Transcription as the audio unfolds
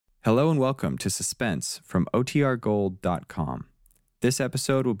Hello and welcome to Suspense from OTRGold.com. This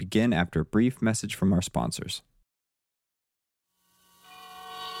episode will begin after a brief message from our sponsors.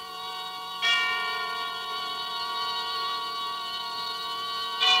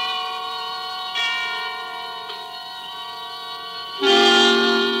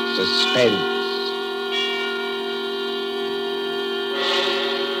 Suspense.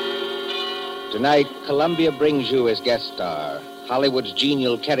 Tonight, Columbia brings you as guest star Hollywood's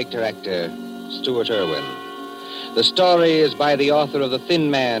genial character actor, Stuart Erwin. The story is by the author of The Thin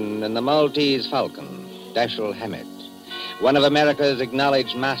Man and the Maltese Falcon, Dashiell Hammett, one of America's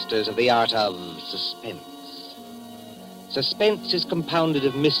acknowledged masters of the art of suspense. Suspense is compounded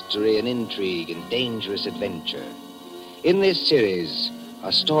of mystery and intrigue and dangerous adventure. In this series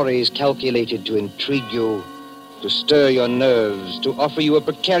are stories calculated to intrigue you, to stir your nerves, to offer you a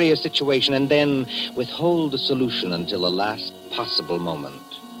precarious situation, and then withhold the solution until the last possible moment.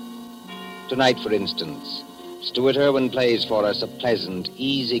 Tonight, for instance, Stuart Erwin plays for us a pleasant,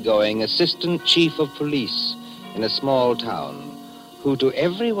 easygoing assistant chief of police in a small town who, to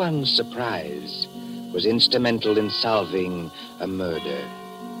everyone's surprise, was instrumental in solving a murder.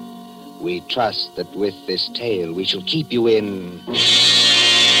 We trust that with this tale we shall keep you in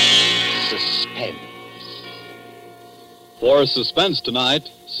suspense. For Suspense tonight,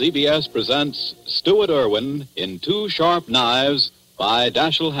 CBS presents Stuart Erwin in Two Sharp Knives by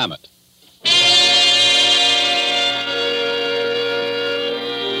Dashiell Hammett.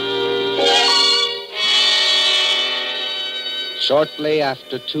 Shortly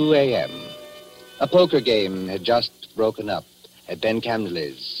after 2 a.m., a poker game had just broken up at Ben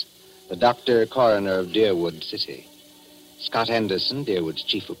Camley's, the doctor coroner of Deerwood City. Scott Anderson, Deerwood's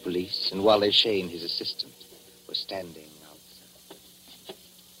chief of police, and Wally Shane, his assistant, were standing outside.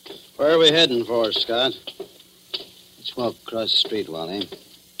 Where are we heading for, Scott? Let's walk across the street, Wally.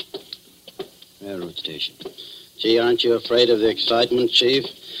 Railroad station. Gee, aren't you afraid of the excitement, Chief?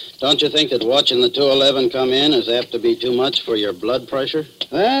 Don't you think that watching the 211 come in is apt to be too much for your blood pressure?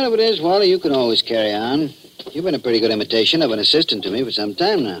 Well, if it is, Wally, you can always carry on. You've been a pretty good imitation of an assistant to me for some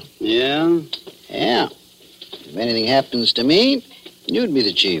time now. Yeah? Yeah. If anything happens to me, you'd be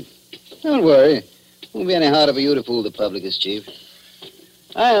the chief. Don't worry. Won't be any harder for you to fool the public as chief.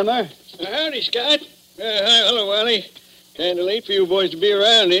 Hi, Elmer. Howdy, Scott. Hi, hello, Wally. Kind of late for you boys to be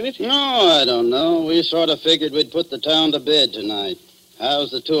around, ain't it? No, I don't know. We sort of figured we'd put the town to bed tonight.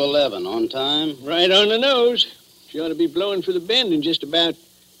 How's the 211? On time? Right on the nose. She ought to be blowing for the bend in just about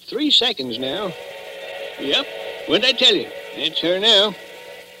 3 seconds now. Yep. What'd I tell you? It's her now.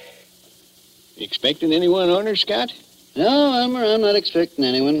 Expecting anyone on her, Scott? No, Elmer, I'm not expecting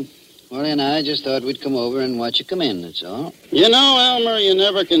anyone. Wally and I just thought we'd come over and watch you come in, that's all. You know, Elmer, you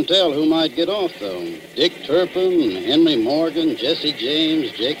never can tell who might get off, though. Dick Turpin, Henry Morgan, Jesse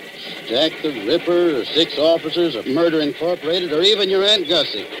James, Jack the Ripper, or 6 officers of Murder Incorporated, or even your Aunt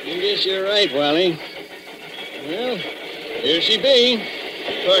Gussie. I guess you're right, Wally. Well, here she be.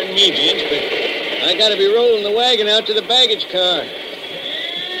 Pardon me, gents, but I gotta be rolling the wagon out to the baggage car.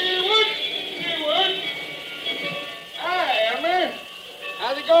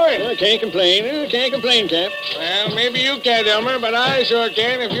 How's it going? Well, I can't complain, Cap. Well, maybe you can't, Elmer, but I sure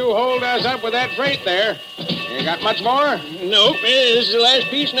can if you hold us up with that freight there. You got much more? Nope, this is the last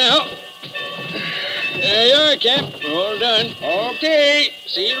piece now. There you are, Cap. All done. Okay.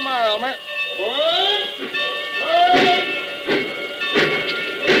 See you tomorrow, Elmer.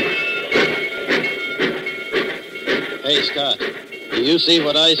 Hey, Scott, do you see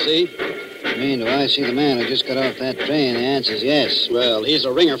what I see? I mean, do I see the man who just got off that train? The answer's yes. Well, he's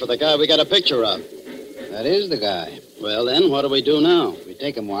a ringer for the guy we got a picture of. That is the guy. Well, then, what do we do now? We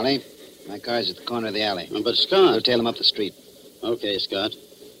take him, Wally. My car's at the corner of the alley. But, Scott... We'll tail him up the street. Okay, Scott.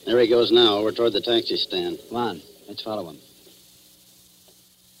 There he goes now, over toward the taxi stand. Come on. Let's follow him.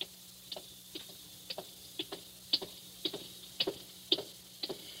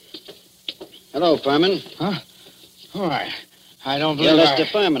 Hello, Furman. Huh? Why, I don't You're believe Lester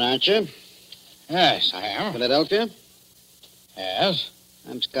Furman, aren't you? Yes, I am. Philadelphia? Yes?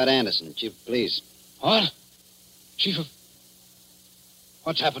 I'm Scott Anderson, chief of police. What? Chief of...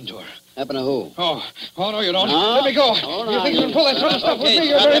 What's happened to her? Happened to who? Oh, no, you don't. No. Let me go. Hold You on. think you can pull that sort of stuff with Okay, me?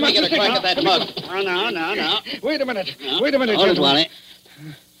 You're Scott, very let me much get a mistaken. crack at that mug. No. Wait a minute. No. Wait a minute, Hold it, gentlemen.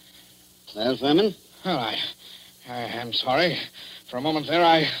 Wally. Well, Furman? Well, I'm sorry. For a moment there,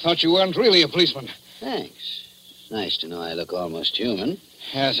 I thought you weren't really a policeman. Thanks. Nice to know I look almost human.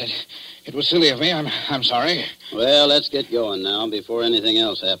 Yes, it was silly of me. I'm sorry. Well, let's get going now before anything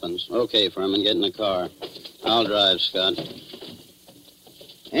else happens. Okay, Furman, get in the car. I'll drive, Scott.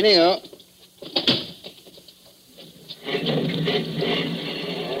 In you go.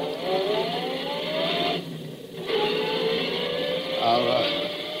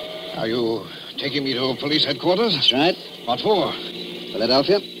 Are you taking me to police headquarters? That's right. What for?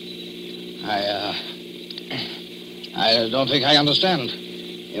 Philadelphia? I don't think I understand.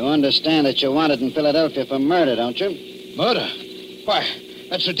 You understand that you're wanted in Philadelphia for murder, don't you? Murder? Why,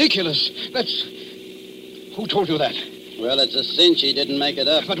 that's ridiculous. Who told you that? Well, it's a cinch he didn't make it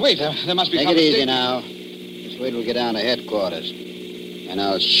up. But wait, there must be Take some it easy mistake. now. Just wait till we get down to headquarters. And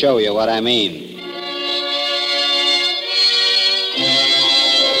I'll show you what I mean.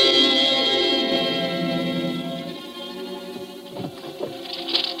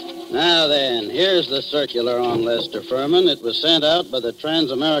 Now then, here's the circular on Lester Furman. It was sent out by the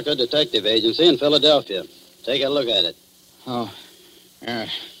Transamerica Detective Agency in Philadelphia. Take a look at it. Oh, yeah.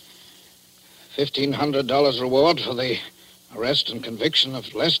 $1,500 reward for the arrest and conviction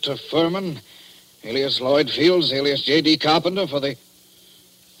of Lester Furman, alias Lloyd Fields, alias J.D. Carpenter, for the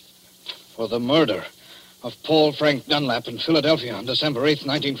murder of Paul Frank Dunlap in Philadelphia on December 8th,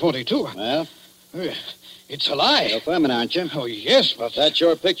 1942. Well, It's a lie. you're Furman, aren't you? Oh, yes, but... That's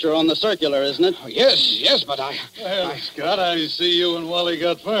your picture on the circular, isn't it? Oh, yes, but I... Well, Scott, I see you and Wally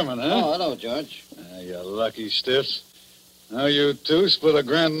got Furman, huh? Oh, hello, George. You lucky stiffs. Now you two split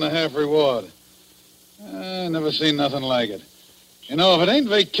 $1.50 reward. I never seen nothing like it. You know, if it ain't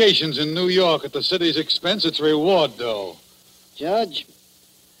vacations in New York at the city's expense, it's reward, though. George,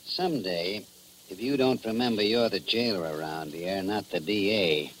 someday, if you don't remember you're the jailer around here, not the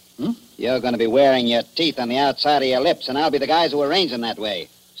D.A., you're going to be wearing your teeth on the outside of your lips, and I'll be the guys who arrange them that way.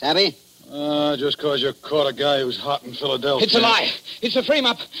 Savvy? Just because you caught a guy who's hot in Philadelphia. It's a lie. It's a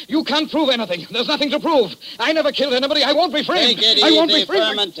frame-up. You can't prove anything. There's nothing to prove. I never killed anybody. I won't be framed. Take it I won't be easy, framed.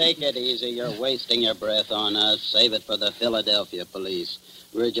 Furman. Take it easy. You're wasting your breath on us. Save it for the Philadelphia police.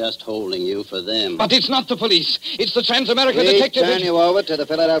 We're just holding you for them. But it's not the police. It's the Transamerica We Detective... turn you over to the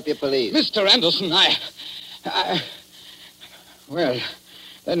Philadelphia police. Mr. Anderson, Well,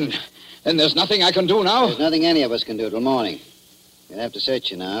 then there's nothing I can do now. There's nothing any of us can do till morning. You'll have to search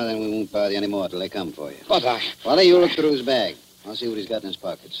you now, then we won't bother you anymore till they come for you. But Wally, you look through his bag. I'll see what he's got in his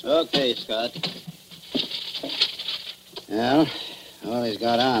pockets. Okay, Scott. Well, all he's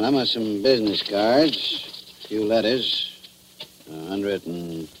got on him are some business cards, a few letters,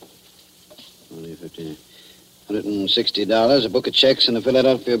 $160, a book of checks in the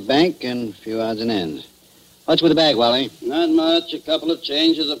Philadelphia bank, and a few odds and ends. What's with the bag, Wally? Not much. A couple of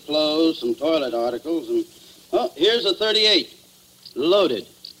changes of clothes, some toilet articles, and... Oh, here's a 38. Loaded.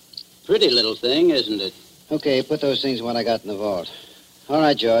 Pretty little thing, isn't it? Okay, put those things in what I got in the vault. All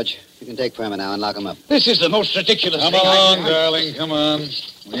right, George. You can take Furman now and lock him up. this is the most ridiculous Come thing along, darling, come on.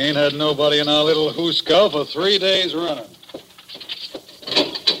 We ain't had nobody in our little hooscow for 3 days running.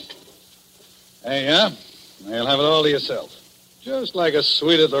 Hey, yeah? You'll have it all to yourself. Just like a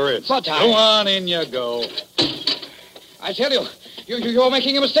suite at the Ritz. But Go on, in you go. I tell you, you're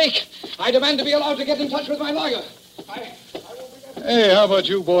making a mistake. I demand to be allowed to get in touch with my lawyer. Hey, how about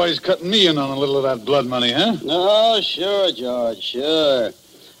you boys cutting me in on a little of that blood money, huh? Oh, sure, George, sure.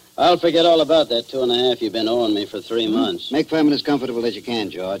 I'll forget all about that 2.5 you've been owing me for 3 months. Make Furman as comfortable as you can,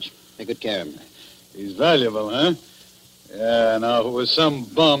 George. Take good care of him. He's valuable, huh? Yeah, now, if it was some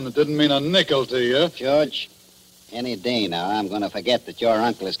bum that didn't mean a nickel to you... George, any day now, I'm going to forget that your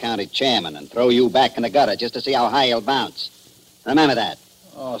uncle is county chairman and throw you back in the gutter just to see how high you'll bounce. Remember that.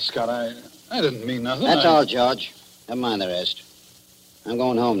 Oh, Scott, I didn't mean nothing. That's all, George. Never mind the rest. I'm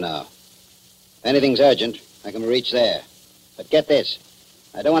going home now. If anything's urgent, I can reach there. But get this.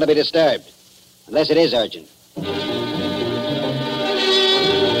 I don't want to be disturbed. Unless it is urgent.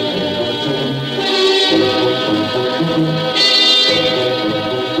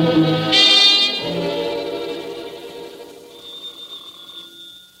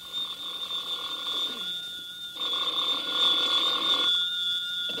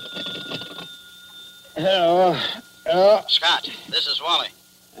 Hello. Scott, this is Wally.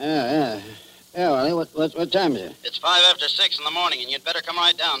 Yeah, Wally, what time is it? It's 5 after 6 in the morning, and you'd better come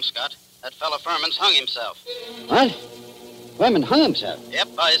right down, Scott. That fella Furman's hung himself. What? Furman hung himself?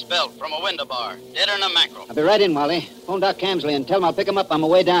 Yep, by his belt from a window bar. Deader than a mackerel. I'll be right in, Wally. Phone Doc Camsley and tell him I'll pick him up on my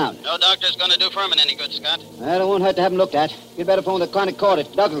way down. No doctor's gonna do Furman any good, Scott. Well, it won't hurt to have him looked at. You'd better phone the chronic court at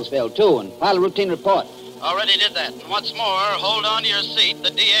Douglasville, too, and file a routine report. Already did that. And what's more, hold on to your seat. The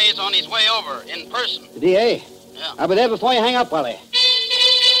DA's on his way over, in person. The DA? Yeah. I'll be there before you hang up, Wally.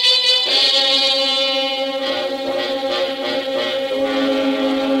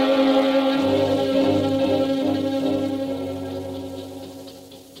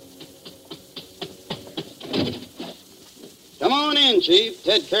 Come on in, Chief.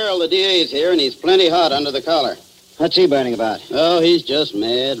 Ted Carroll, the DA's here, and he's plenty hot under the collar. What's he burning about? Oh, he's just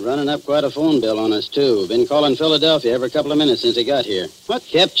mad. Running up quite a phone bill on us, too. Been calling Philadelphia every couple of minutes since he got here. What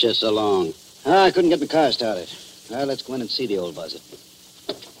kept you so long? I couldn't get my car started. Well, let's go in and see the old buzzard.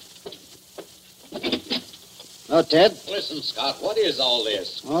 Oh, Ted? Listen, Scott, what is all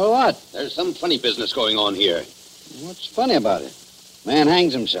this? Oh, what? There's some funny business going on here. What's funny about it? Man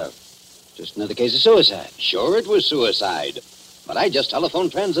hangs himself. Just another case of suicide. Sure, it was suicide. But I just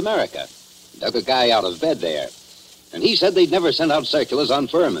telephoned Transamerica. Dug a guy out of bed there. And he said they'd never sent out circulars on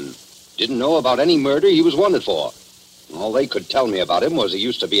Furman. Didn't know about any murder he was wanted for. All they could tell me about him was he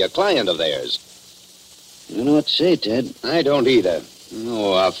used to be a client of theirs. I don't know what to say, Ted. I don't either.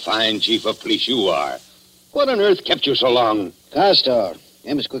 Oh, a fine chief of police you are. What on earth kept you so long? Car store.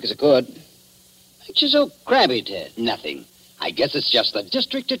 Came as quick as I could. Makes you so crabby, Ted. Nothing. I guess it's just the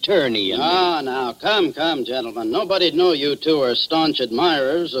district attorney and me. Ah, now, come, gentlemen. Nobody'd know you two are staunch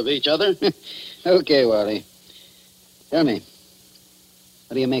admirers of each other. Okay, Wally. Tell me,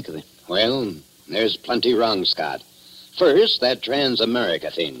 what do you make of it? Well, there's plenty wrong, Scott. First, that Transamerica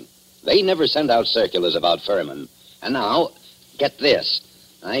thing. They never sent out circulars about Furman. And now, get this.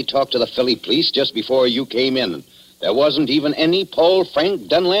 I talked to the Philly police just before you came in. There wasn't even any Paul Frank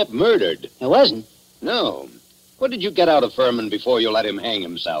Dunlap murdered. There wasn't? No. What did you get out of Furman before you let him hang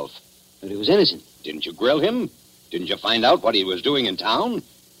himself? But he was innocent. Didn't you grill him? Didn't you find out what he was doing in town?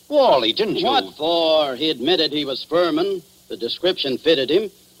 Wally, didn't you? What for? He admitted he was Furman. The description fitted him.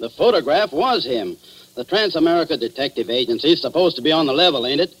 The photograph was him. The Transamerica Detective Agency's supposed to be on the level,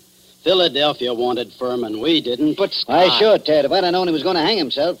 ain't it? Philadelphia wanted Furman. We didn't. But Scott... Why, sure, Ted. If I'd have known he was going to hang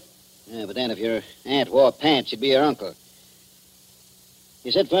himself. Yeah, but then if your aunt wore pants, she'd be your uncle.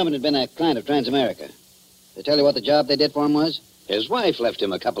 You said Furman had been a client of Transamerica. They tell you what the job they did for him was? His wife left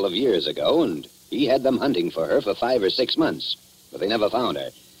him a couple of years ago, and he had them hunting for her for 5 or 6 months. But they never found her.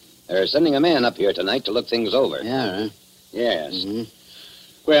 They're sending a man up here tonight to look things over. Yeah, huh? Yes. Mm-hmm.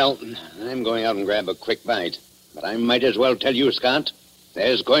 Well, I'm going out and grab a quick bite. But I might as well tell you, Scott,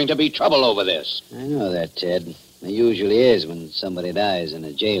 there's going to be trouble over this. I know that, Ted. There usually is when somebody dies in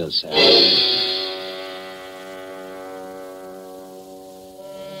a jail cell.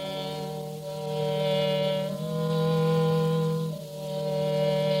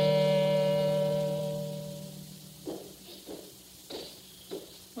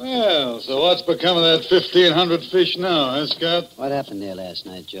 Well, so what's become of that 1,500 fish now, huh, Scott? What happened there last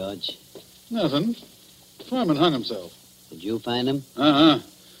night, George? Nothing. Furman hung himself. Did you find him? Uh-huh.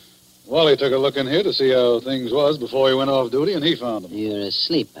 Wally took a look in here to see how things was before he went off duty, and he found him. You're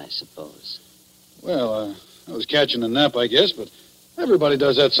asleep, I suppose. Well, I was catching a nap, I guess, but everybody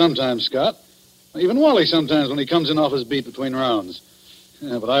does that sometimes, Scott. Even Wally sometimes when he comes in off his beat between rounds.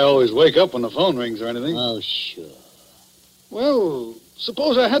 Yeah, but I always wake up when the phone rings or anything. Oh, sure. Well,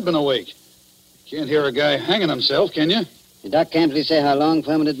 suppose I had been awake. You can't hear a guy hanging himself, can you? Did Doc Campley say how long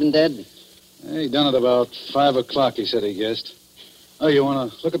Furman had been dead? He done it about 5 o'clock, he said he guessed. Oh, you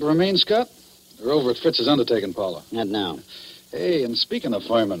want to look at the remains, Scott? They're over at Fritz's undertaking parlor. Not now. Hey, and speaking of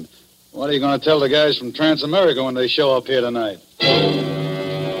Furman, what are you going to tell the guys from Transamerica when they show up here tonight?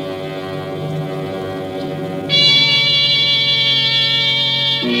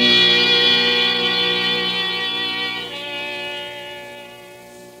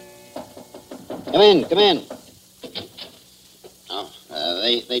 Come in. Oh,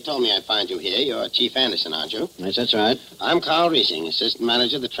 they told me I'd find you here. You're Chief Anderson, aren't you? Yes, that's right. I'm Carl Riesing, assistant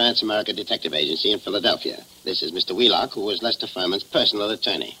manager of the Transamerica Detective Agency in Philadelphia. This is Mr. Wheelock, who was Lester Furman's personal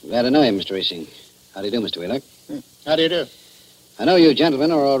attorney. Glad to know you, Mr. Racing. How do you do, Mr. Wheelock? How do you do? I know you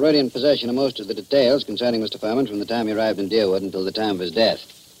gentlemen are already in possession of most of the details concerning Mr. Furman from the time he arrived in Deerwood until the time of his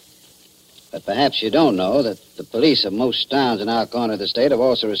death. But perhaps you don't know that the police of most towns in our corner of the state have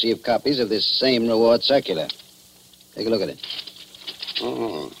also received copies of this same reward circular. Take a look at it.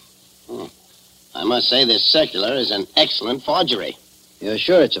 Oh. I must say this circular is an excellent forgery. You're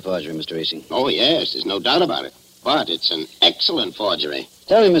sure it's a forgery, Mr. Racing? Oh, yes, there's no doubt about it. But it's an excellent forgery.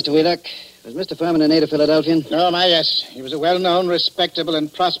 Tell me, Mr. Wheelock, was Mr. Furman a native Philadelphian? Oh, my, yes. He was a well-known, respectable,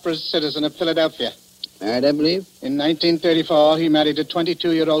 and prosperous citizen of Philadelphia. Married, I believe? In 1934, he married a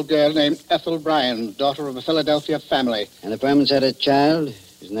 22-year-old girl named Ethel Bryan, daughter of a Philadelphia family. And the Furmans had a child?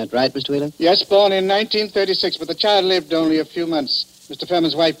 Isn't that right, Mr. Wheelock? Yes, born in 1936, but the child lived only a few months. Mr.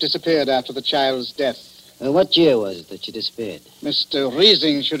 Furman's wife disappeared after the child's death. What year was it that she disappeared? Mr.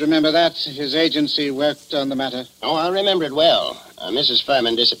 Riesing should remember that. His agency worked on the matter. Oh, I remember it well. Mrs.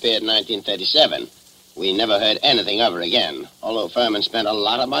 Furman disappeared in 1937. We never heard anything of her again, although Furman spent a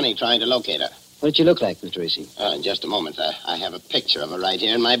lot of money trying to locate her. What did she look like, Mr. Racing? In just a moment. I have a picture of her right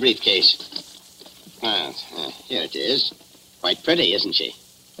here in my briefcase. Here it is. Quite pretty, isn't she?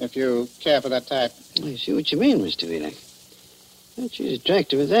 if you care for that type. I see what you mean, Mr. Wheeler. Well, she's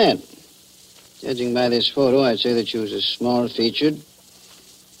attractive as that. Judging by this photo, I'd say that she was a small-featured,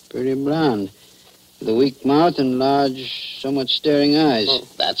 pretty blonde, with a weak mouth and large, somewhat staring eyes. Well,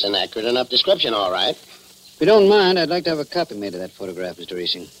 that's an accurate enough description, all right. If you don't mind, I'd like to have a copy made of that photograph, Mr.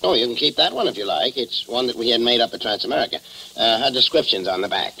 Reesing. Oh, you can keep that one if you like. It's one that we had made up at Transamerica. Her description's on the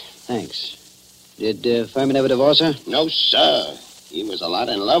back. Thanks. Did Furman ever divorce her? No, sir. He was a lot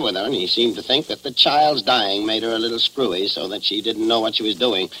in love with her, and he seemed to think that the child's dying made her a little screwy so that she didn't know what she was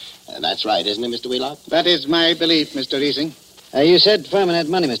doing. That's right, isn't it, Mr. Wheelock? That is my belief, Mr. Reesing. You said Furman had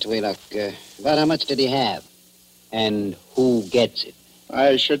money, Mr. Wheelock. About how much did he have? And who gets it?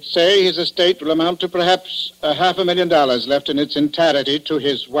 I should say his estate will amount to perhaps $500,000 left in its entirety to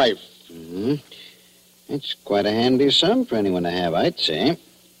his wife. Mm-hmm. It's quite a handy sum for anyone to have, I'd say.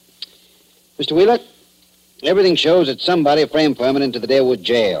 Mr. Wheelock, everything shows that somebody framed Furman into the Dalewood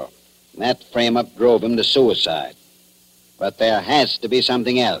jail. And that frame-up drove him to suicide. But there has to be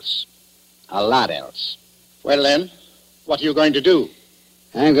something else. A lot else. Well, then, what are you going to do?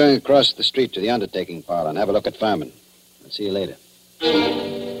 I'm going across the street to the undertaking parlor and have a look at Furman. I'll see you later.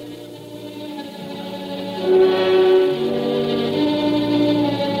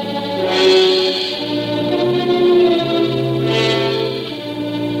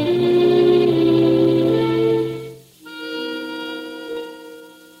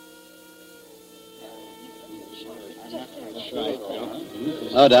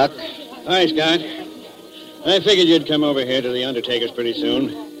 Hello, Doc. Hi, Scott. I figured you'd come over here to the undertaker's pretty soon.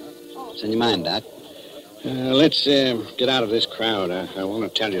 What's in your mind, Doc? Let's get out of this crowd. I want to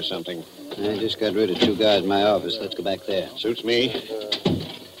tell you something. I just got rid of 2 guys in my office. Let's go back there. Suits me.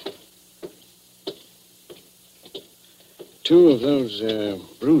 2 of those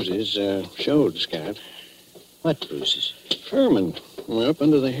bruises showed, Scott. What bruises? Furman. Well, up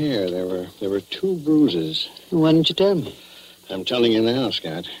under the hair, there were 2 bruises. Why didn't you tell me? I'm telling you now,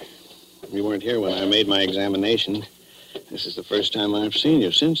 Scott. You weren't here when I made my examination. This is the first time I've seen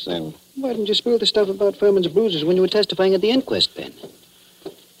you since then. Why didn't you spill the stuff about Furman's bruises when you were testifying at the inquest, Ben?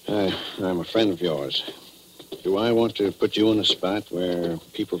 I'm a friend of yours. Do I want to put you on a spot where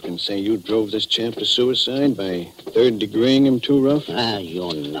people can say you drove this champ to suicide by third-degreeing him too rough?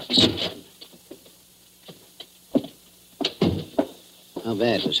 You're nuts. How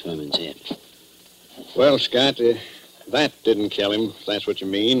bad was Furman's head? Well, Scott, that didn't kill him, if that's what you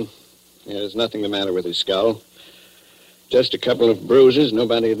mean. There's nothing the matter with his skull. Just a couple of bruises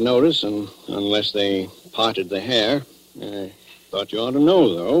nobody'd notice, unless they parted the hair. I thought you ought to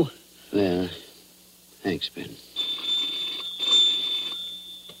know, though. Well, thanks, Ben.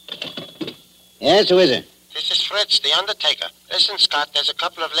 Yes, who is it? This is Fritz, the undertaker. Listen, Scott, there's a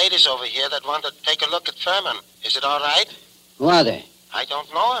couple of ladies over here that want to take a look at Furman. Is it all right? Who are they? I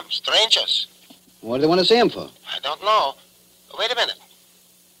don't know him. Strangers. What do they want to see him for? I don't know. Wait a minute.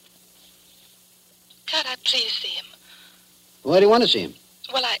 Can't I please see him? Why do you want to see him?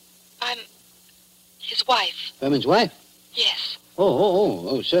 Well, I'm his wife. Furman's wife? Yes.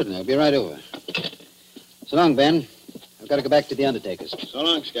 Oh, certainly. I'll be right over. So long, Ben. I've got to go back to the undertaker's. So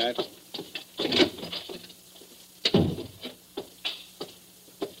long, Scott.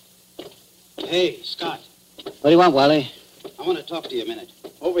 Hey, Scott. What do you want, Wally? I want to talk to you a minute.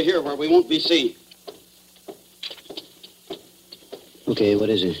 Over here where we won't be seen. Okay, what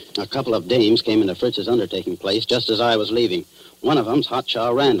is it? A couple of dames came into Fritz's undertaking place just as I was leaving. One of them's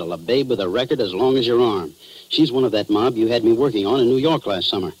Hotshot Randall, a babe with a record as long as your arm. She's one of that mob you had me working on in New York last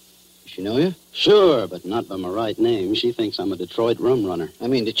summer. Does she know you? Sure, but not by my right name. She thinks I'm a Detroit rum runner. I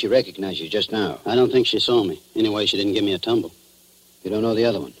mean, did she recognize you just now? I don't think she saw me. Anyway, she didn't give me a tumble. You don't know the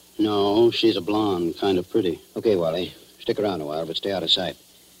other one? No, she's a blonde, kind of pretty. Okay, Wally. Stick around a while, but stay out of sight.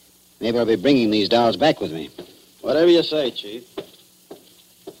 Maybe I'll be bringing these dolls back with me. Whatever you say, Chief.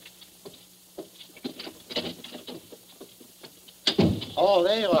 Oh,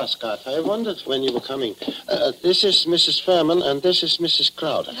 there you are, Scott. I wondered when you were coming. This is Mrs. Furman, and this is Mrs.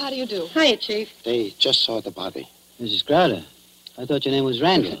 Crowder. How do you do? Hiya, Chief. They just saw the body. Mrs. Crowder, I thought your name was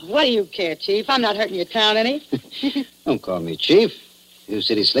Randall. What do you care, Chief? I'm not hurting your town any. Don't call me Chief. You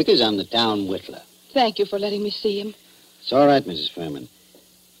city slickers, I'm the town whittler. Thank you for letting me see him. It's all right, Mrs. Furman.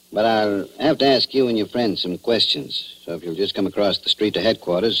 But I'll have to ask you and your friends some questions. So if you'll just come across the street to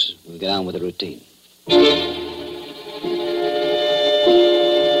headquarters, we'll get on with the routine.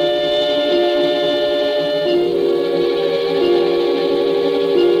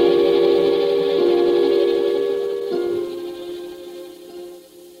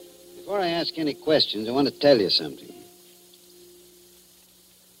 Before I ask any questions, I want to tell you something.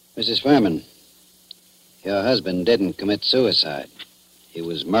 Mrs. Furman, your husband didn't commit suicide. He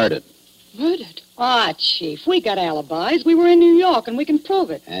was murdered. Murdered? Ah, Chief, we got alibis. We were in New York, and we can prove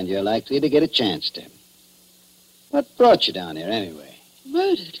it. And you're likely to get a chance to. What brought you down here, anyway?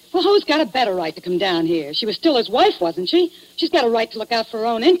 Murdered? Well, who's got a better right to come down here? She was still his wife, wasn't she? She's got a right to look out for her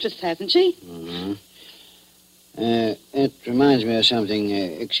own interests, hasn't she? Mm-hmm. It reminds me of something.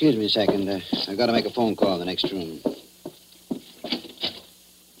 Excuse me a second. I've got to make a phone call in the next room.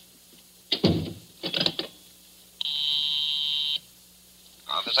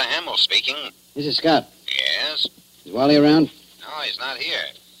 Officer Hamill speaking. This is Scott. Yes? Is Wally around? No, he's not here.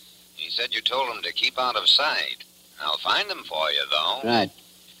 He said you told him to keep out of sight. I'll find him for you, though. Right.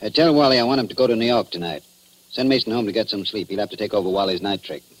 Tell Wally I want him to go to New York tonight. Send Mason home to get some sleep. He'll have to take over Wally's night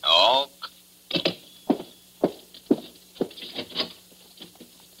trick. Oh.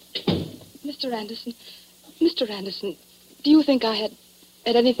 Mr. Anderson, do you think I had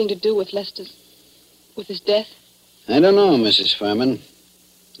anything to do with his death? I don't know, Mrs. Furman.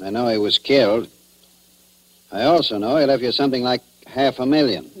 I know he was killed. I also know he left you something like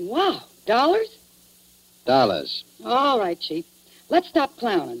 $500,000. Wow. Dollars? Dollars. All right, Chief. Let's stop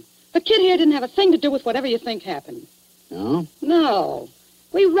clowning. The kid here didn't have a thing to do with whatever you think happened. No? No.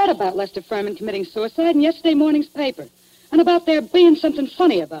 We read about Lester Furman committing suicide in yesterday morning's paper, and about there being something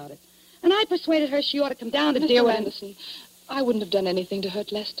funny about it. And I persuaded her she ought to come down to deal with Anderson, I wouldn't have done anything to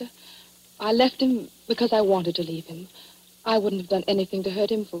hurt Lester. I left him because I wanted to leave him. I wouldn't have done anything to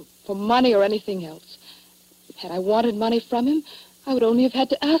hurt him for money or anything else. Had I wanted money from him, I would only have had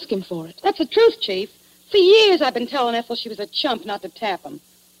to ask him for it. That's the truth, Chief. For years I've been telling Ethel she was a chump not to tap him.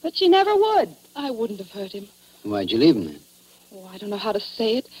 But she never would. I wouldn't have hurt him. Why'd you leave him then? Oh, I don't know how to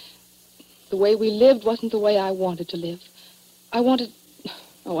say it. The way we lived wasn't the way I wanted to live. I wanted...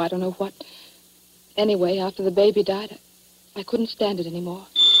 Oh, I don't know what. Anyway, after the baby died, I couldn't stand it anymore.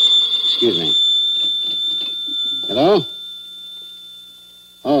 Excuse me. Hello?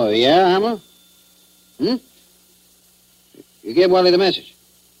 Oh, yeah, Hammer? You gave Wally the message?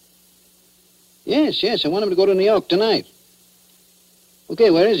 Yes, I want him to go to New York tonight.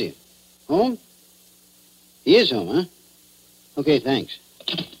 Okay, where is he? Home? He is home, huh? Okay, thanks.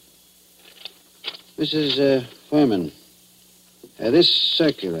 Mrs. Furman, this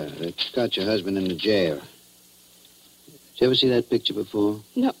circular that got your husband in the jail. Did you ever see that picture before?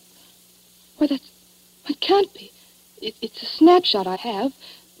 No. Why, that can't be. It's a snapshot I have.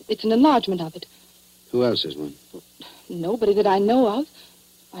 It's an enlargement of it. Who else has one? Nobody that I know of.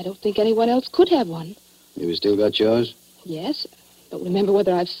 I don't think anyone else could have one. You still got yours? Yes. Don't remember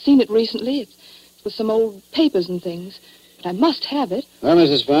whether I've seen it recently. It's with some old papers and things. But I must have it. Well,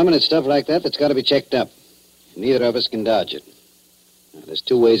 Mrs. Furman, it's stuff like that's got to be checked up. Neither of us can dodge it. Now, there's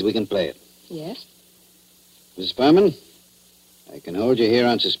two ways we can play it. Yes? Mrs. Furman, I can hold you here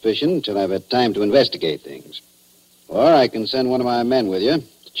on suspicion until I've had time to investigate things. Or I can send one of my men with you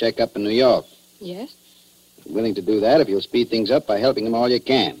to check up in New York. Yes? I'm willing to do that if you'll speed things up by helping him all you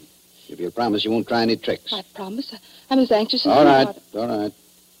can. If you'll promise you won't try any tricks. I promise. I'm as anxious as All you right, are. all right.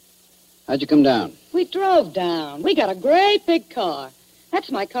 How'd you come down? We drove down. We got a great big car.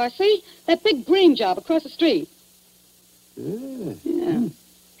 That's my car, see? That big green job across the street. Yeah. And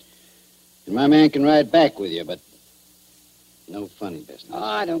my man can ride back with you, but no funny business.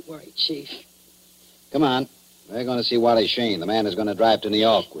 Oh, don't worry, Chief. Come on. We're going to see Wally Shane, the man who's going to drive to New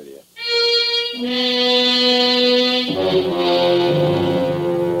York with you.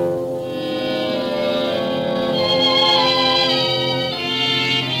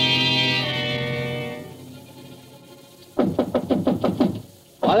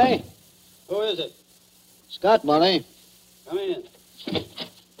 Wally? Who is it? Scott, Wally. Come in.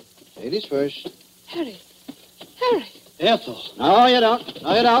 Ladies first. Harry. Ethel. No, you don't.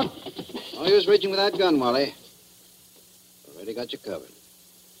 No, you don't. No use reaching with that gun, Wally. Already got you covered.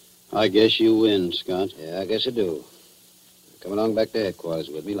 I guess you win, Scott. Yeah, I guess I do. Come along back to headquarters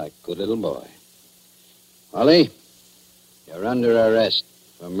with me like a good little boy. Wally, you're under arrest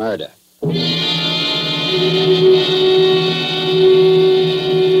for murder.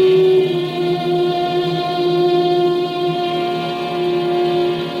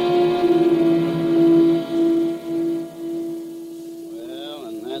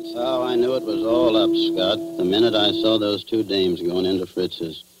 Scott, the minute I saw those two dames going into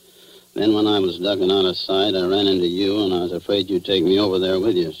Fritz's. Then when I was ducking out of sight, I ran into you, and I was afraid you'd take me over there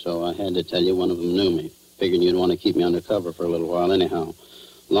with you, so I had to tell you one of them knew me. Figuring you'd want to keep me under cover for a little while anyhow.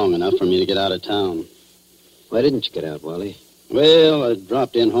 Long enough for me to get out of town. Why didn't you get out, Wally? Well, I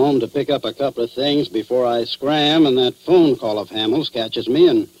dropped in home to pick up a couple of things before I scram, and that phone call of Hamill's catches me,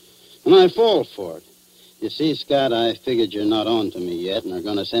 and I fall for it. You see, Scott, I figured you're not on to me yet and are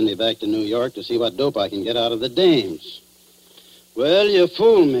going to send me back to New York to see what dope I can get out of the dames. Well, you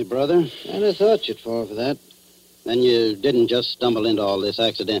fooled me, brother. Kind of thought you'd fall for that. Then you didn't just stumble into all this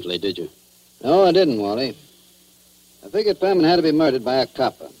accidentally, did you? No, I didn't, Wally. I figured Furman had to be murdered by a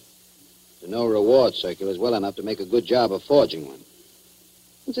copper. The no reward circular is well enough to make a good job of forging one.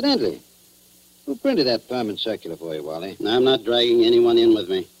 Incidentally, who printed that Furman circular for you, Wally? I'm not dragging anyone in with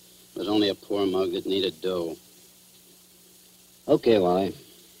me. It was only a poor mug that needed dough. Okay, Wally.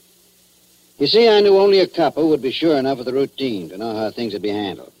 You see, I knew only a copper would be sure enough of the routine to know how things would be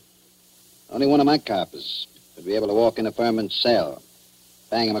handled. Only one of my coppers would be able to walk into Furman's cell,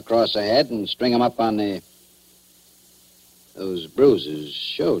 bang him across the head, and string him up on the... Those bruises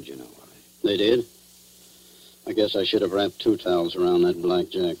showed, you know, Wally. They did? I guess I should have wrapped 2 towels around that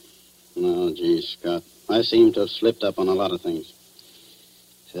blackjack. No, gee, Scott. I seem to have slipped up on a lot of things.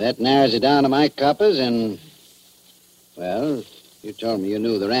 So that narrows it down to my coppers and... Well, you told me you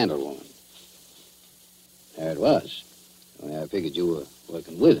knew the Randall woman. There it was. Only I figured you were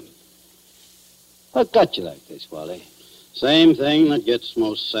working with him. What got you like this, Wally? Same thing that gets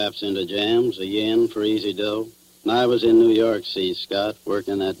most saps into jams, a yen for easy dough. And I was in New York, see, Scott,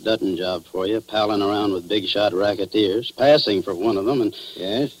 working that Dutton job for you, palling around with big-shot racketeers, passing for one of them, and...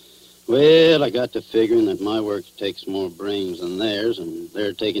 Yes? Well, I got to figuring that my work takes more brains than theirs, and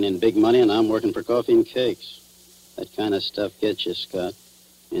they're taking in big money, and I'm working for coffee and cakes. That kind of stuff gets you, Scott.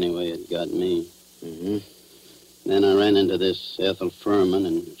 Anyway, it got me. Mm-hmm. Then I ran into this Ethel Furman,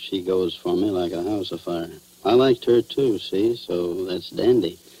 and she goes for me like a house afire. I liked her, too, see, so that's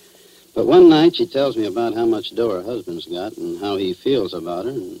dandy. But one night she tells me about how much dough her husband's got and how he feels about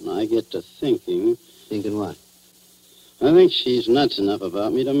her, and I get to thinking... Thinking what? I think she's nuts enough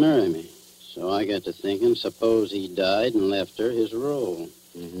about me to marry me. So I get to thinking, suppose he died and left her his role.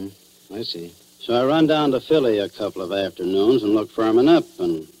 Mm-hmm. I see. So I run down to Philly a couple of afternoons and look Furman up,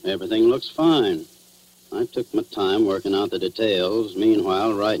 and everything looks fine. I took my time working out the details,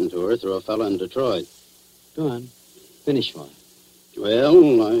 meanwhile writing to her through a fellow in Detroit. Go on. Finish one.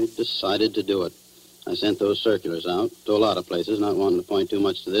 Well, I decided to do it. I sent those circulars out to a lot of places, not wanting to point too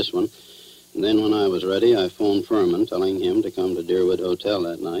much to this one. And then when I was ready, I phoned Furman, telling him to come to Deerwood Hotel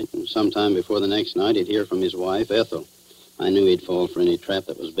that night. And sometime before the next night, he'd hear from his wife, Ethel. I knew he'd fall for any trap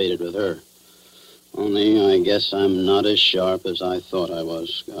that was baited with her. Only I guess I'm not as sharp as I thought I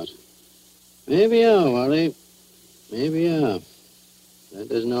was, Scott. Maybe you are, Wally. Maybe you are. That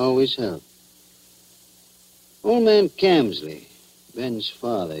doesn't always help. Old man Camsley, Ben's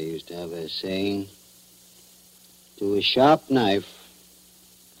father, used to have a saying, to a sharp knife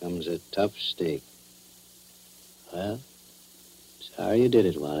comes a tough steak. Well, sorry you did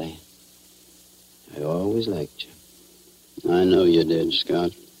it, Wally. I always liked you. I know you did,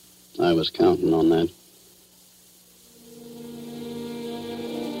 Scott. I was counting on that.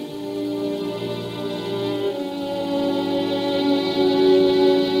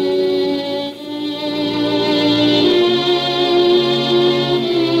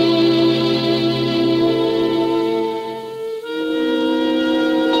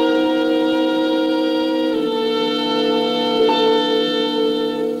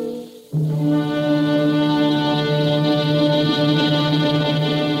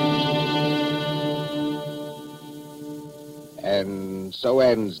 So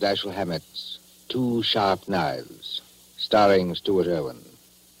ends Dashiell Hammett's 2 Sharp Knives, starring Stuart Erwin.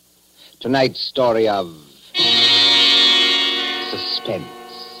 Tonight's story of suspense.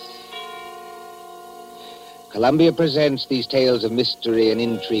 Columbia presents these tales of mystery and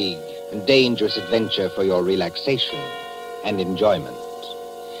intrigue and dangerous adventure for your relaxation and enjoyment.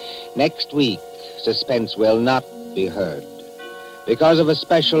 Next week, suspense will not be heard because of a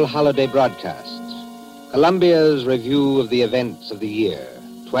special holiday broadcast. Columbia's review of the events of the year,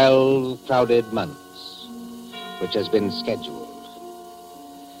 12 crowded months, which has been scheduled.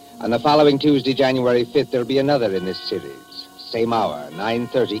 On the following Tuesday, January 5th, there'll be another in this series. Same hour,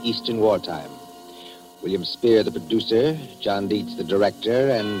 9:30 Eastern Wartime. William Spear, the producer, John Dietz, the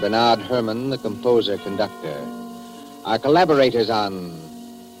director, and Bernard Herrmann, the composer-conductor, are collaborators on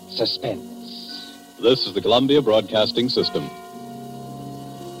Suspense. This is the Columbia Broadcasting System.